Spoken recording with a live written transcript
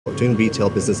Doing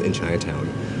retail business in Chinatown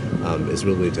is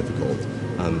really difficult.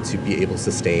 To be able to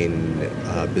sustain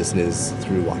business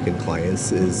through walk-in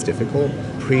clients is difficult.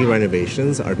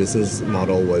 Pre-renovations, our business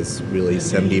model was really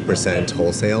 70%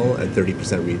 wholesale and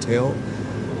 30% retail.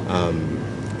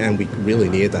 And we really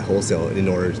needed that wholesale in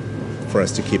order for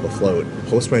us to keep afloat.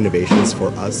 Post-renovations for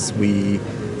us, we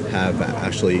have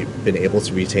actually been able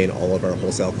to retain all of our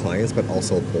wholesale clients, but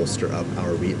also bolster up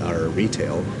our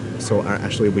retail. So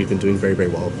actually, we've been doing very, very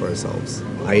well for ourselves.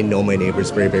 I know my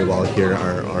neighbors very, very well here,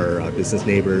 our business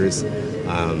neighbors.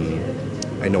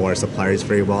 I know our suppliers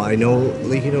very well. I know,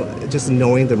 just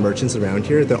knowing the merchants around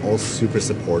here, they're all super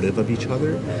supportive of each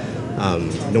other.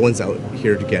 No one's out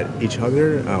here to get each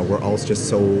other. We're all just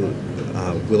so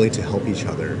willing to help each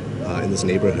other in this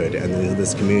neighborhood and in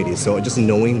this community. So just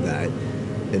knowing that,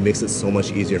 it makes it so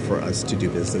much easier for us to do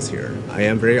business here. I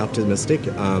am very optimistic.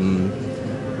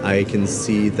 I can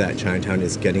see that Chinatown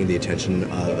is getting the attention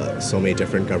of so many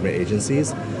different government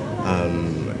agencies.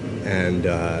 And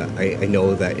I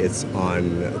know that it's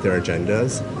on their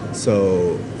agendas.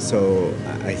 So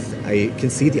I can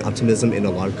see the optimism in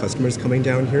a lot of customers coming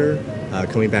down here,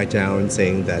 coming back down,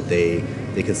 saying that they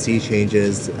can see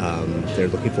changes, they're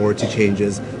looking forward to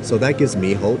changes. So that gives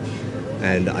me hope.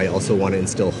 And I also want to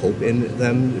instill hope in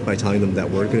them by telling them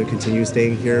that we're going to continue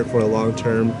staying here for a long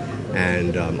term.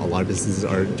 And a lot of businesses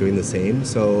are doing the same.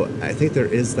 So I think there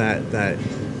is that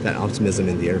optimism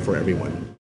in the air for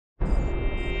everyone.